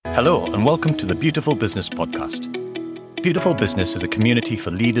Hello and welcome to the Beautiful Business Podcast. Beautiful Business is a community for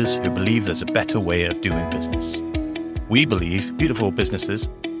leaders who believe there's a better way of doing business. We believe beautiful businesses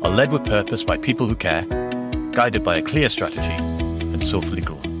are led with purpose by people who care, guided by a clear strategy, and soulfully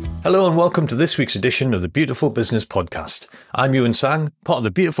grown. Hello and welcome to this week's edition of the Beautiful Business Podcast. I'm Ewan Sang, part of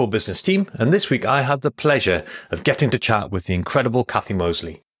the Beautiful Business team, and this week I had the pleasure of getting to chat with the incredible Cathy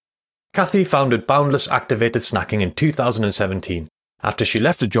Moseley. Cathy founded Boundless Activated Snacking in 2017 after she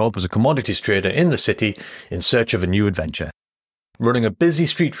left a job as a commodities trader in the city in search of a new adventure. Running a busy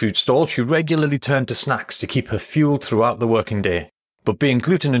street food stall, she regularly turned to snacks to keep her fueled throughout the working day. But being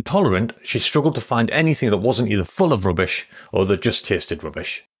gluten intolerant, she struggled to find anything that wasn't either full of rubbish or that just tasted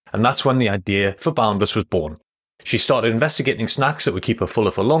rubbish. And that's when the idea for Boundless was born. She started investigating snacks that would keep her fuller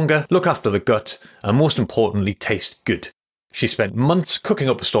for longer, look after the gut, and most importantly, taste good. She spent months cooking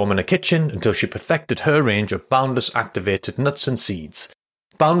up a storm in her kitchen until she perfected her range of Boundless activated nuts and seeds.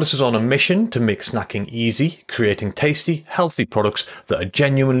 Boundless is on a mission to make snacking easy, creating tasty, healthy products that are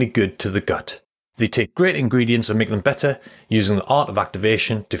genuinely good to the gut. They take great ingredients and make them better, using the art of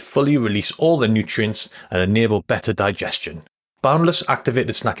activation to fully release all their nutrients and enable better digestion. Boundless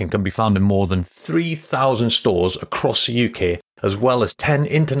activated snacking can be found in more than 3,000 stores across the UK, as well as 10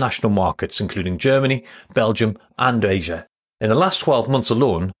 international markets, including Germany, Belgium, and Asia. In the last 12 months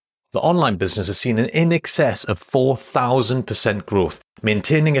alone, the online business has seen an in excess of 4,000% growth,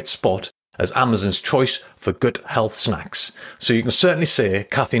 maintaining its spot as Amazon's choice for good health snacks. So you can certainly say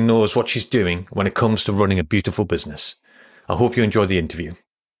Cathy knows what she's doing when it comes to running a beautiful business. I hope you enjoy the interview.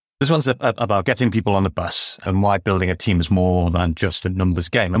 This one's about getting people on the bus and why building a team is more than just a numbers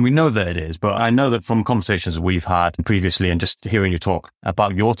game. And we know that it is, but I know that from conversations that we've had previously and just hearing you talk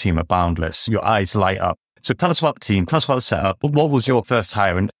about your team at Boundless, your eyes light up. So tell us about the team, tell us about the setup. What was your first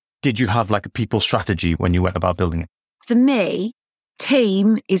hire and did you have like a people strategy when you went about building it? For me,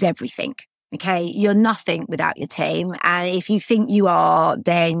 team is everything. Okay, you're nothing without your team. And if you think you are,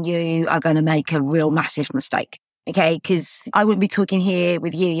 then you are going to make a real massive mistake. Okay, because I wouldn't be talking here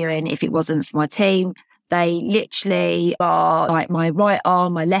with you, Ewan, if it wasn't for my team. They literally are like my right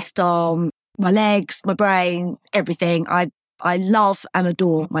arm, my left arm, my legs, my brain, everything. I love and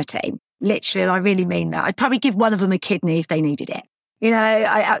adore my team. Literally, and I really mean that. I'd probably give one of them a kidney if they needed it. You know,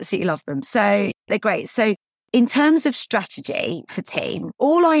 I absolutely love them. So they're great. So in terms of strategy for team,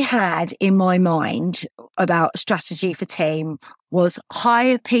 all I had in my mind about strategy for team was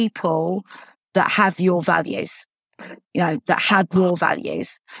hire people that have your values, you know, that had your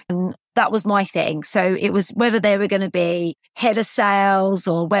values. And that was my thing. So it was whether they were going to be head of sales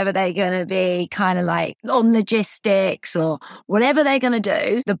or whether they're going to be kind of like on logistics or whatever they're going to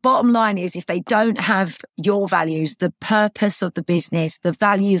do. The bottom line is if they don't have your values, the purpose of the business, the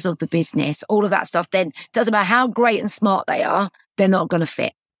values of the business, all of that stuff, then doesn't matter how great and smart they are, they're not going to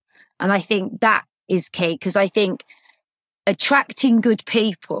fit. And I think that is key because I think attracting good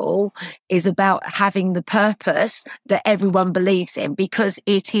people is about having the purpose that everyone believes in because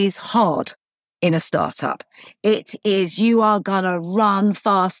it is hard in a startup. It is, you are going to run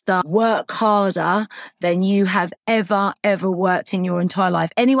faster, work harder than you have ever worked in your entire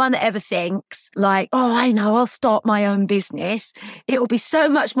life. Anyone that ever thinks like, oh, I know, I'll start my own business. It will be so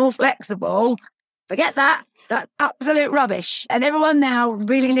much more flexible. Forget that. That's absolute rubbish. And everyone now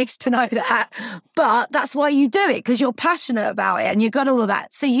really needs to know that. But that's why you do it, because you're passionate about it and you've got all of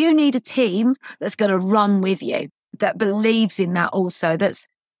that. So you need a team that's going to run with you, that believes in that also, that's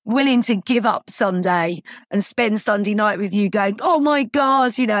willing to give up Sunday and spend Sunday night with you going, oh my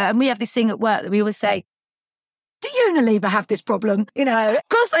God, you know, and we have this thing at work that we always say, do Unilever have this problem? You know, of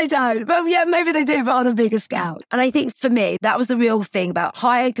course they don't. But yeah, maybe they do, but on a bigger scale. And I think for me, that was the real thing about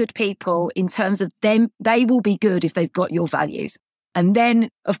hire good people in terms of them. They will be good if they've got your values. And then,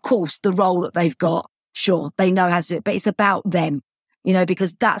 of course, the role that they've got, sure, they know how to do it, but it's about them, you know,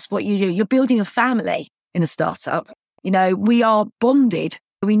 because that's what you do. You're building a family in a startup. You know, we are bonded.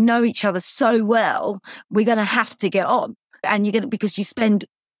 We know each other so well. We're going to have to get on. And you're going to, because you spend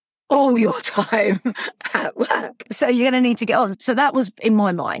all your time at work. So you're going to need to get on. So that was in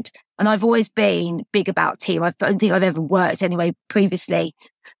my mind. And I've always been big about team. I don't think I've ever worked anyway previously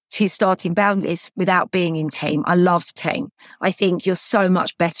to starting Boundless without being in team. I love team. I think you're so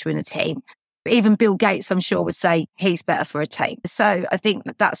much better in a team. Even Bill Gates, I'm sure, would say he's better for a team. So I think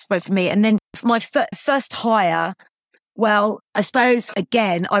that's both for me. And then for my first hire, well, I suppose,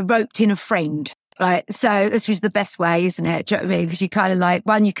 again, I roped in a friend. Right. So this was the best way, isn't it? Do you know what I mean? Because you kind of like,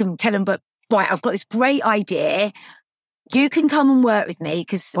 one, you can tell them, but right, I've got this great idea. You can come and work with me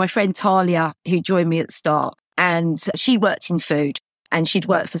because my friend Talia, who joined me at the start, and she worked in food. and she'd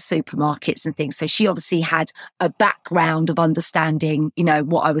worked for supermarkets and things. So she obviously had a background of understanding, you know,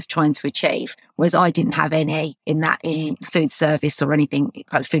 what I was trying to achieve, whereas I didn't have any in food service or anything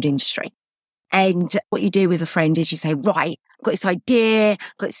like food industry. And what you do with a friend is you say, right, I've got this idea,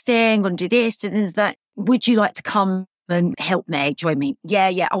 I've got this thing, I'm going to do this. And there's that, would you like to come and help me, join me?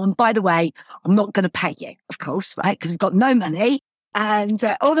 Yeah. Oh, and by the way, I'm not going to pay you, of course, right? Because we've got no money. And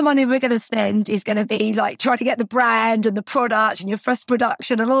all the money we're going to spend is going to be like trying to get the brand and the product and your first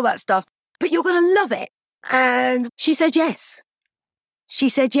production and all that stuff. But you're going to love it. And she said yes. She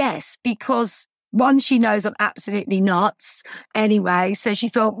said yes, because one, she knows I'm absolutely nuts anyway. So she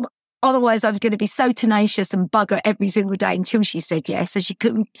thought, otherwise, I was going to be so tenacious and bug her every single day until she said yes. So she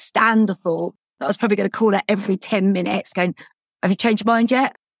couldn't stand the thought that I was probably going to call her every 10 minutes going, have you changed your mind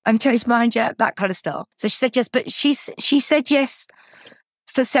yet? Have you changed your mind yet? That kind of stuff. So she said yes, but she said yes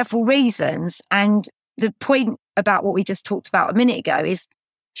for several reasons. And the point about what we just talked about a minute ago is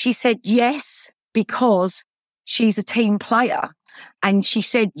she said yes because she's a team player. And she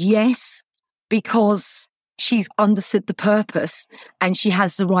said yes because she's understood the purpose and she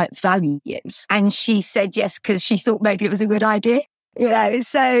has the right values. And she said yes because she thought maybe it was a good idea. You know,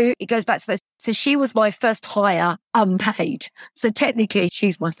 so it goes back to this. So she was my first hire unpaid. So technically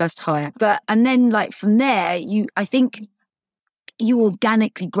she's my first hire. And then like from there, I think you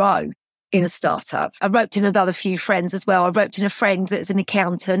organically grow in a startup. I roped in another few friends as well. I roped in a friend that's an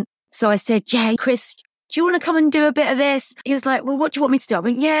accountant. So I said, Jay, Chris, do you want to come and do a bit of this? He was like, well, what do you want me to do? I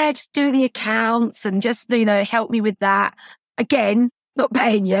went, yeah, just do the accounts and just, you know, help me with that. Again, not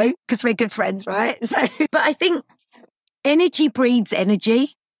paying you because we're good friends, right? So, but I think energy breeds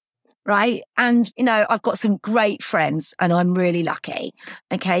energy, right? And, you know, I've got some great friends and I'm really lucky.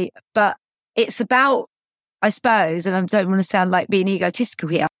 Okay. But it's about, I suppose, and I don't want to sound like being egotistical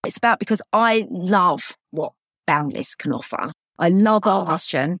here. It's about because I love what Boundless can offer. I love our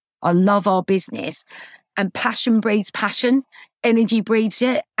passion. I love our business. And passion breeds passion, energy breeds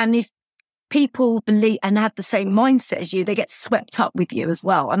it. And if people believe and have the same mindset as you, they get swept up with you as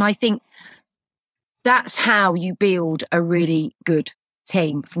well. And I think that's how you build a really good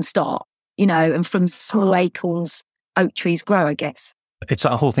team from start, you know, and from small acorns, oak trees grow, I guess. It's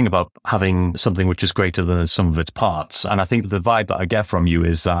that whole thing about having something which is greater than the sum of its parts. And I think the vibe that I get from you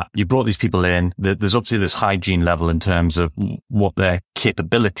is that you brought these people in. There's obviously this hygiene level in terms of what their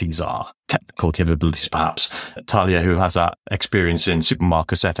capabilities are, technical capabilities perhaps. Talia, who has that experience in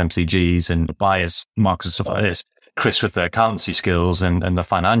supermarkets, FMCGs and buyers markets and stuff like this. Chris with the accountancy skills and the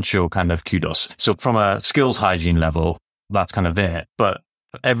financial kind of kudos. So from a skills hygiene level, that's kind of it. But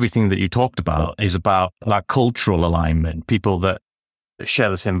everything that you talked about is about that cultural alignment, people that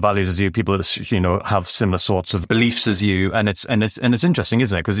share the same values as you, people that, you know, have similar sorts of beliefs as you. And it's interesting,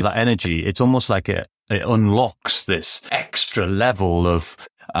 isn't it? Because that energy, it's almost like it unlocks this extra level of,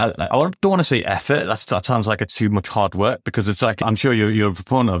 I don't want to say effort. That sounds like it's too much hard work, because it's like, I'm sure you're a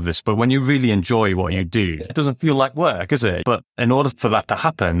proponent of this, but when you really enjoy what you do, it doesn't feel like work, is it? But in order for that to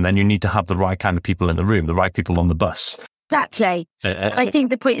happen, then you need to have the right kind of people in the room, the right people on the bus. Exactly. I think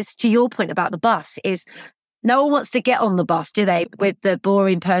the point is, to your point about the bus, is no one wants to get on the bus, do they? With the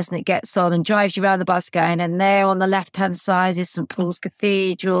boring person that gets on and drives you around the bus going, and there on the left-hand side is St. Paul's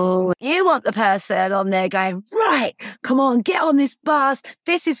Cathedral. You want the person on there going, right, come on, get on this bus.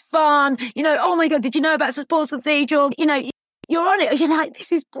 This is fun. You know, oh my God, did you know about St. Paul's Cathedral? You know, you're on it. You're like,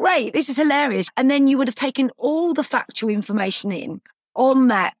 this is great. This is hilarious. And then you would have taken all the factual information in on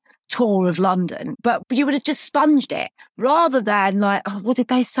that tour of London, but you would have just sponged it rather than like, oh, what did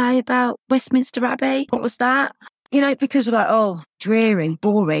they say about Westminster Abbey? What was that? You know, because you're like, oh, dreary,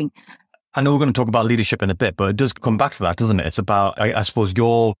 boring. I know we're going to talk about leadership in a bit, but it does come back to that, doesn't it? It's about, I suppose,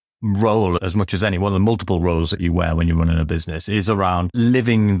 your role as much as any, one of the multiple roles that you wear when you're running a business is around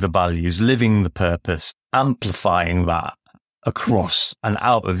living the values, living the purpose, amplifying that across and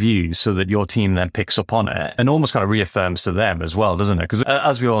out of you so that your team then picks up on it and almost kind of reaffirms to them as well, doesn't it? Because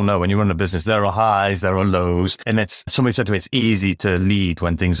as we all know, when you run a business, there are highs, there are lows. And somebody said to me, it's easy to lead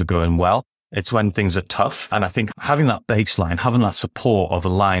when things are going well. It's when things are tough. And I think having that baseline, having that support of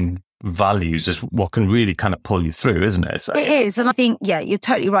aligned values is what can really kind of pull you through, isn't it? So, it is. And I think, yeah, you're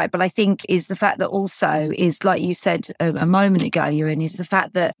totally right. But I think is the fact that also is, like you said a moment ago, Ewan, is the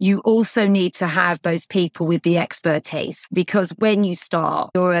fact that you also need to have those people with the expertise, because when you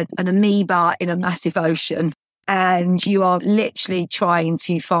start, you're an amoeba in a massive ocean. And you are literally trying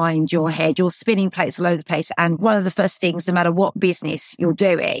to find your head. You're spinning plates all over the place. And one of the first things, no matter what business you're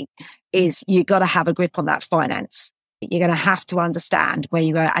doing, is you've got to have a grip on that finance. You're going to have to understand where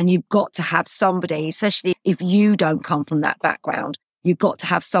you go, and you've got to have somebody, especially if you don't come from that background, You've got to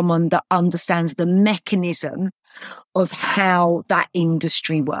have someone that understands the mechanism of how that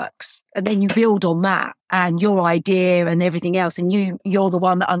industry works. And then you build on that and your idea and everything else. And you're the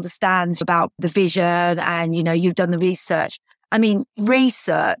one that understands about the vision and, you've done the research. I mean,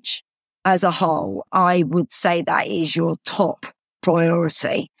 research as a whole, I would say that is your top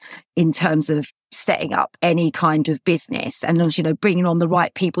priority in terms of setting up any kind of business and, bringing on the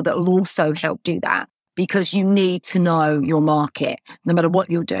right people that will also help do that. Because you need to know your market, no matter what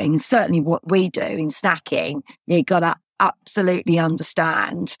you're doing. And certainly what we do in snacking, you've got to absolutely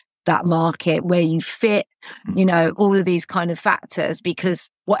understand that market, where you fit, all of these kind of factors, because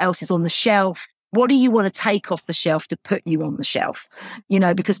what else is on the shelf? What do you want to take off the shelf to put you on the shelf?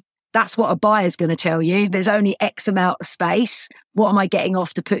 Because that's what a buyer's going to tell you. There's only X amount of space. What am I getting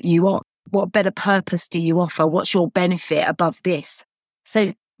off to put you on? What better purpose do you offer? What's your benefit above this?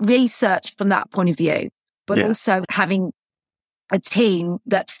 So research from that point of view, but also having a team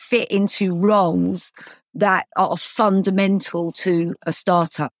that fit into roles that are fundamental to a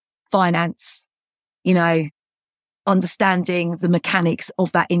startup. Finance, understanding the mechanics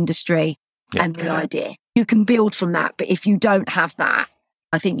of that industry and the idea. You can build from that, but if you don't have that,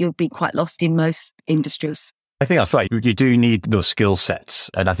 I think you'll be quite lost in most industries. I think that's right. You do need those skill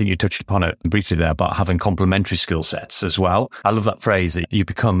sets. And I think you touched upon it briefly there about having complementary skill sets as well. I love that phrase that you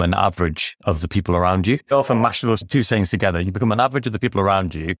become an average of the people around you. You often mash those two sayings together. You become an average of the people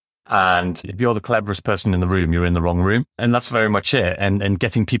around you. And if you're the cleverest person in the room, you're in the wrong room. And that's very much it. And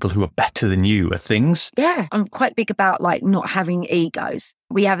getting people who are better than you at things. Yeah, I'm quite big about not having egos.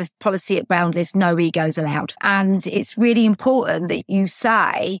 We have a policy at Boundless, no egos allowed. And it's really important that you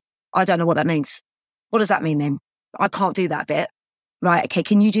say, I don't know what that means. What does that mean then? I can't do that bit. Right, okay,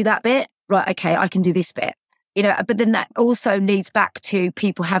 can you do that bit? Right, okay, I can do this bit. But then that also leads back to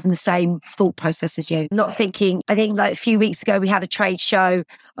people having the same thought process as you. Not thinking, I think a few weeks ago we had a trade show.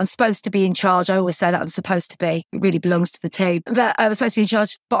 I'm supposed to be in charge. I always say that I'm supposed to be. It really belongs to the team. But I was supposed to be in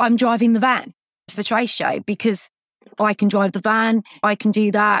charge, but I'm driving the van to the trade show because I can drive the van. I can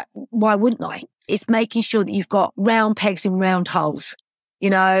do that. Why wouldn't I? It's making sure that you've got round pegs in round holes,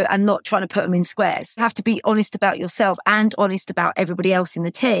 and not trying to put them in squares. You have to be honest about yourself and honest about everybody else in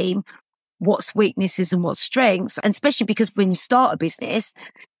the team. What's weaknesses and what's strengths. And especially because when you start a business,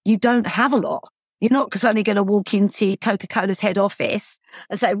 you don't have a lot. You're not suddenly going to walk into Coca-Cola's head office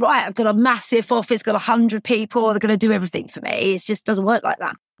and say, right, I've got a massive office, got 100 people, they're going to do everything for me. It just doesn't work like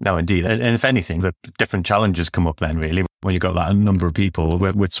that. No, indeed. And if anything, the different challenges come up then really when you've got that number of people.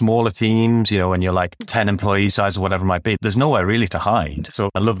 With smaller teams, when you're 10 employee size or whatever it might be, there's nowhere really to hide.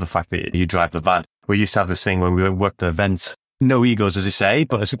 So I love the fact that you drive the van. We used to have this thing when we worked at events. No egos, as you say,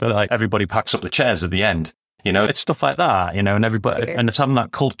 but it's everybody packs up the chairs at the end. It's stuff like that, and everybody, and it's having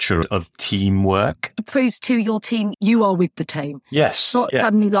that culture of teamwork. It proves to your team you are with the team. Yes. Not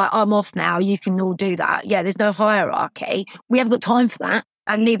suddenly I'm off now, you can all do that. Yeah, there's no hierarchy. We haven't got time for that.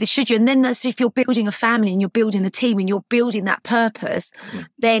 And neither should you. And then if you're building a family and you're building a team and you're building that purpose,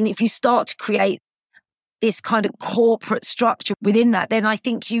 then if you start to create this kind of corporate structure within that, then I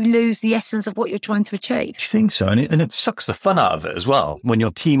think you lose the essence of what you're trying to achieve. I think so. And it sucks the fun out of it as well. When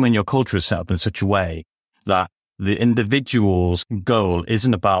your team and your culture is set up in such a way that the individual's goal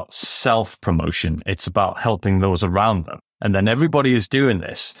isn't about self-promotion. It's about helping those around them. And then everybody is doing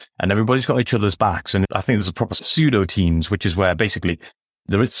this and everybody's got each other's backs. And I think there's a proper pseudo teams, which is where basically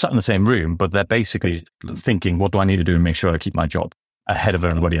they're sat in the same room, but they're basically thinking, what do I need to do to make sure I keep my job ahead of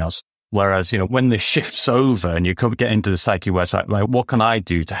everybody else? Whereas, when this shifts over and you could get into the psyche where it's like, what can I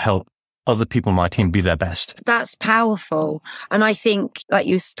do to help other people in my team be their best? That's powerful. And I think, like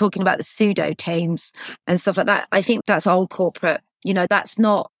you were talking about the pseudo teams and stuff like that, I think that's old corporate. That's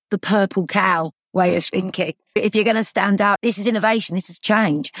not the purple cow way of thinking. If you're going to stand out, this is innovation, this is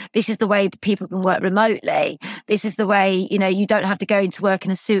change. This is the way people can work remotely. This is the way, you don't have to go into work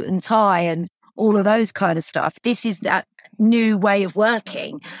in a suit and tie and all of those kind of stuff. This is that new way of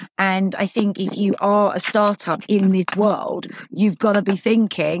working. And I think if you are a startup in this world, you've got to be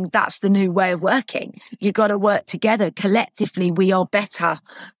thinking that's the new way of working. You've got to work together. Collectively, we are better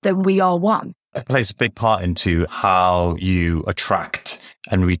than we are one. It plays a big part into how you attract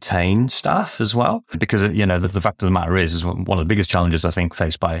and retain staff as well. Because, the fact of the matter is one of the biggest challenges I think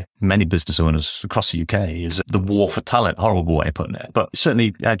faced by many business owners across the UK is the war for talent. Horrible way of putting it. But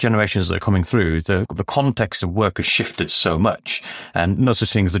certainly generations that are coming through, the context of work has shifted so much and no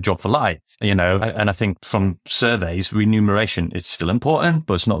such thing as a job for life, and I think from surveys, remuneration is still important,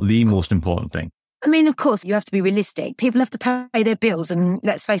 but it's not the most important thing. I mean, of course, you have to be realistic. People have to pay their bills and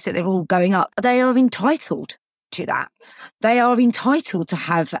let's face it, they're all going up. They are entitled to that. They are entitled to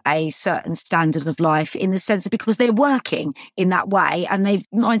have a certain standard of life in the sense of because they're working in that way, and they've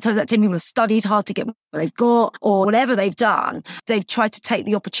 9 times out of 10 people have studied hard to get what they've got, or whatever they've done. They've tried to take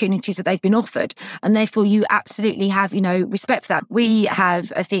the opportunities that they've been offered, and therefore you absolutely have, respect for that. We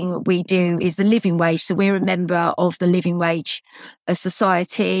have a thing we do is the living wage. So we're a member of the Living Wage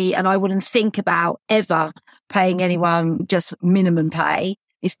Society, and I wouldn't think about ever paying anyone just minimum pay.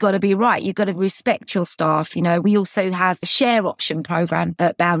 It's got to be right. You've got to respect your staff. We also have a share option program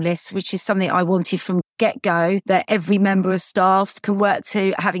at Boundless, which is something I wanted from get-go, that every member of staff can work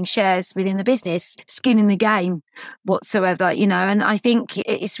to having shares within the business, skin in the game whatsoever, and I think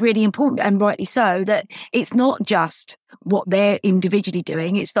it's really important, and rightly so, that it's not just what they're individually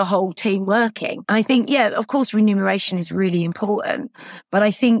doing, it's the whole team working. And I think, of course, remuneration is really important, but I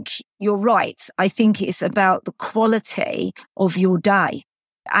think you're right. I think it's about the quality of your day.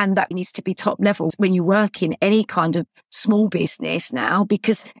 And that needs to be top levels when you work in any kind of small business now,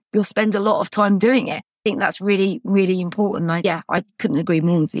 because you'll spend a lot of time doing it. I think that's really, really important. I couldn't agree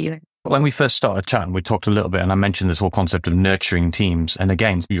more with you. When we first started chatting, we talked a little bit, and I mentioned this whole concept of nurturing teams. And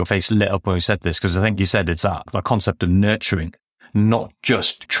again, your face lit up when we said this, because I think you said it's that concept of nurturing, not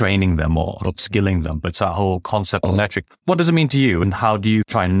just training them or upskilling them, but it's that whole concept of nurturing. What does it mean to you, and how do you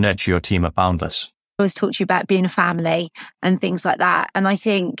try and nurture your team at Boundless? I always talk to you about being a family and things like that. And I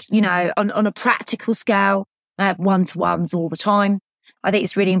think, on a practical scale, I have one-to-ones all the time. I think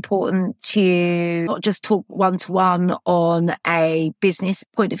it's really important to not just talk one-to-one on a business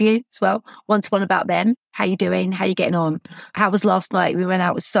point of view as well, one-to-one about them. How you doing? How you getting on? How was last night? We went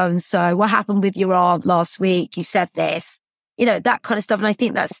out with so-and-so. What happened with your aunt last week? You said this, that kind of stuff. And I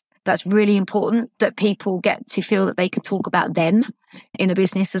think that's really important, that people get to feel that they can talk about them in a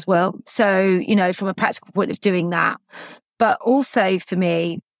business as well. So, from a practical point of doing that. But also for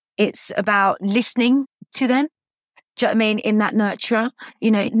me, it's about listening to them. Do you know what I mean? In that nurturer,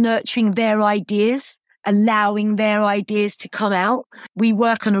 nurturing their ideas, allowing their ideas to come out. We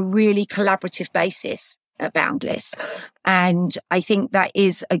work on a really collaborative basis at Boundless. And I think that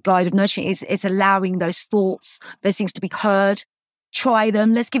is a guide of nurturing, is allowing those thoughts, those things to be heard. Try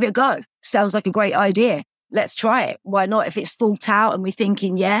them. Let's give it a go. Sounds like a great idea. Let's try it. Why not? If it's thought out and we're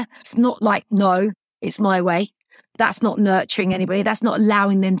thinking, it's not like, no, it's my way. That's not nurturing anybody. That's not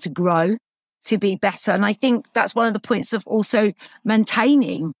allowing them to grow, to be better. And I think that's one of the points of also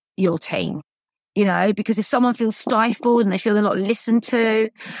maintaining your team, because if someone feels stifled and they feel they're not listened to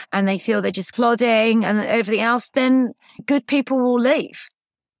and they feel they're just plodding and everything else, then good people will leave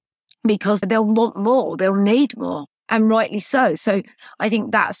because they'll want more. They'll need more. And rightly so. So I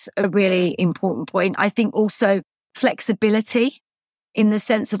think that's a really important point. I think also flexibility in the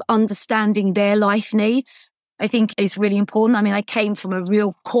sense of understanding their life needs, I think is really important. I mean, I came from a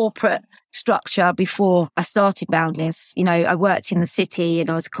real corporate structure before I started Boundless. I worked in the city and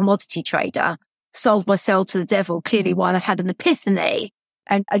I was a commodity trader, sold myself to the devil, clearly while I had an epiphany,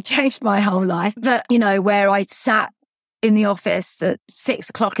 and I changed my whole life. But, where I sat in the office at 6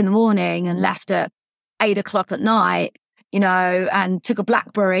 o'clock in the morning and left at 8 o'clock at night, and took a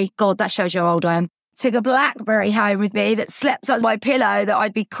BlackBerry. God, that shows you how old I am. Took a BlackBerry home with me that slept on my pillow, that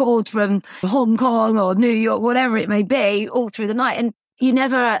I'd be called from Hong Kong or New York, whatever it may be, all through the night. And you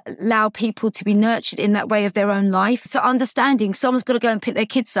never allow people to be nurtured in that way of their own life. So understanding someone's got to go and pick their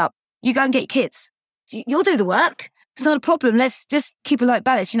kids up. You go and get your kids. You'll do the work. It's not a problem. Let's just keep a light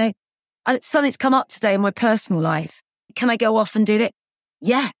balance. Something's come up today in my personal life. Can I go off and do that?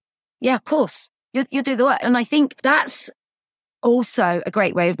 Yeah, of course. You'll do the work. And I think that's also a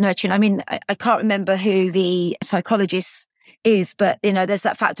great way of nurturing. I mean, I can't remember who the psychologist is, but, there's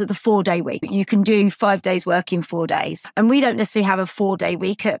that fact of the 4-day week. You can do 5 days work in 4 days. And we don't necessarily have a 4-day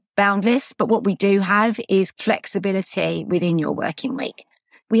week at Boundless, but what we do have is flexibility within your working week.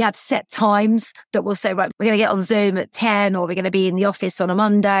 We have set times that we'll say, right, we're going to get on Zoom at 10, or we're going to be in the office on a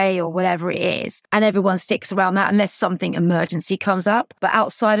Monday, or whatever it is. And everyone sticks around that unless something emergency comes up. But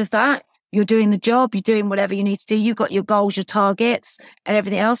outside of that, you're doing the job, you're doing whatever you need to do. You've got your goals, your targets and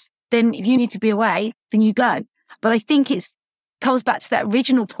everything else. Then if you need to be away, then you go. But I think it comes back to that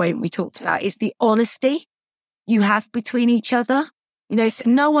original point we talked about, is the honesty you have between each other. So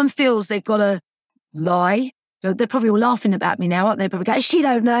no one feels they've got to lie. They're probably all laughing about me now, aren't they? Probably going, she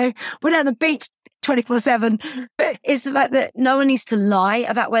don't know. We're down the beach 24/7. But it's the fact that no one needs to lie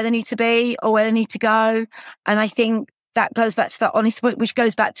about where they need to be or where they need to go. And I think that goes back to that honest point, which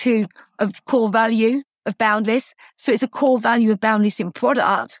goes back to a core value of Boundless. So it's a core value of Boundless in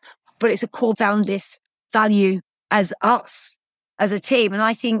product, but it's a core Boundless value as us, as a team. And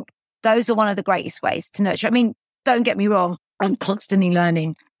I think those are one of the greatest ways to nurture. I mean, don't get me wrong. I'm constantly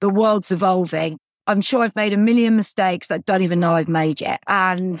learning. The world's evolving. I'm sure I've made a million mistakes that I don't even know I've made yet.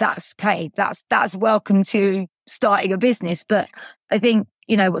 And that's okay. That's welcome to starting a business. But I think,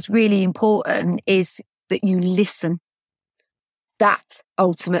 what's really important is that you listen. That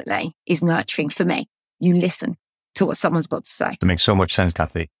ultimately is nurturing for me. You listen to what someone's got to say. That makes so much sense,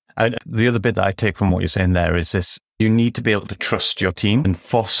 Cathy. And the other bit that I take from what you're saying there is this: you need to be able to trust your team and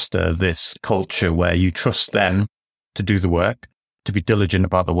foster this culture where you trust them to do the work, to be diligent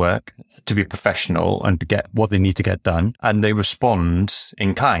about the work, to be professional and to get what they need to get done. And they respond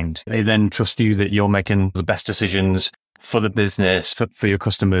in kind. They then trust you that you're making the best decisions for the business, for your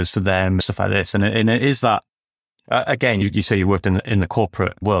customers, for them, stuff like this. And it is that, again, you say you worked in the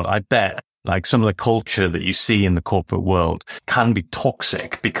corporate world. I bet like some of the culture that you see in the corporate world can be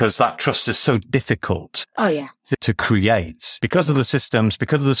toxic because that trust is so difficult to create because of the systems,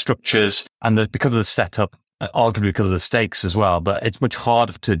 because of the structures and because of the setup, arguably because of the stakes as well. But it's much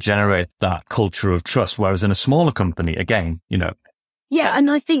harder to generate that culture of trust. Whereas in a smaller company, again, Yeah, and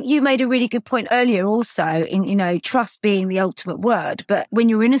I think you made a really good point earlier also in, trust being the ultimate word. But when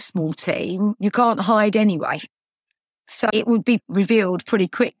you're in a small team, you can't hide anyway. So it would be revealed pretty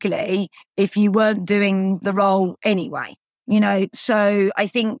quickly if you weren't doing the role anyway, So I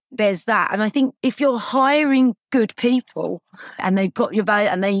think there's that. And I think if you're hiring good people and they've got your value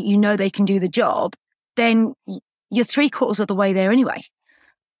and they can do the job, then you're 3/4 of the way there anyway.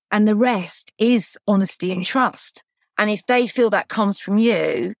 And the rest is honesty and trust. And if they feel that comes from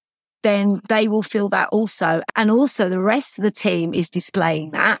you, then they will feel that also. And also the rest of the team is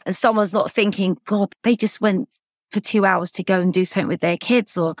displaying that. And someone's not thinking, God, they just went for 2 hours to go and do something with their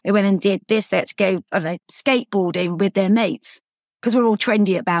kids, or they went and did this, they had to go, skateboarding with their mates. Because we're all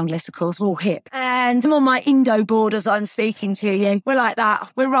trendy at Boundless, of course, we're all hip. And some of my Indo boarders I'm speaking to, we're like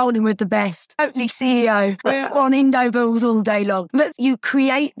that. We're rolling with the best. Totally CEO. We're on Indo balls all day long. But you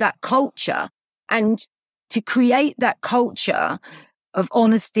create that culture, and to create that culture of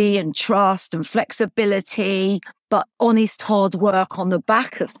honesty and trust and flexibility, but honest hard work on the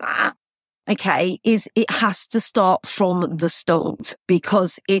back of that, it has to start from the start,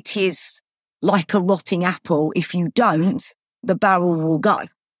 because it is like a rotting apple. If you don't, the barrel will go.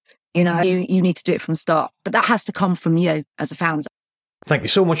 You need to do it from the start, but that has to come from you as a founder. Thank you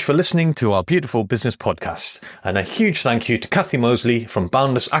so much for listening to our Beautiful Business podcast. And a huge thank you to Cathy Moseley from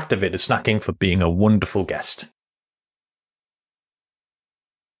Boundless Activated Snacking for being a wonderful guest.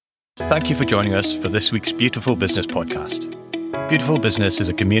 Thank you for joining us for this week's Beautiful Business podcast. Beautiful Business is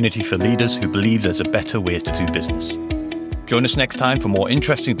a community for leaders who believe there's a better way to do business. Join us next time for more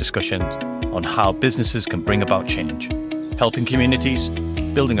interesting discussions on how businesses can bring about change, helping communities,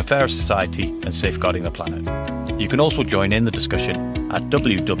 building a fairer society, and safeguarding the planet. You can also join in the discussion at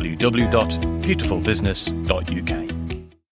www.beautifulbusiness.uk.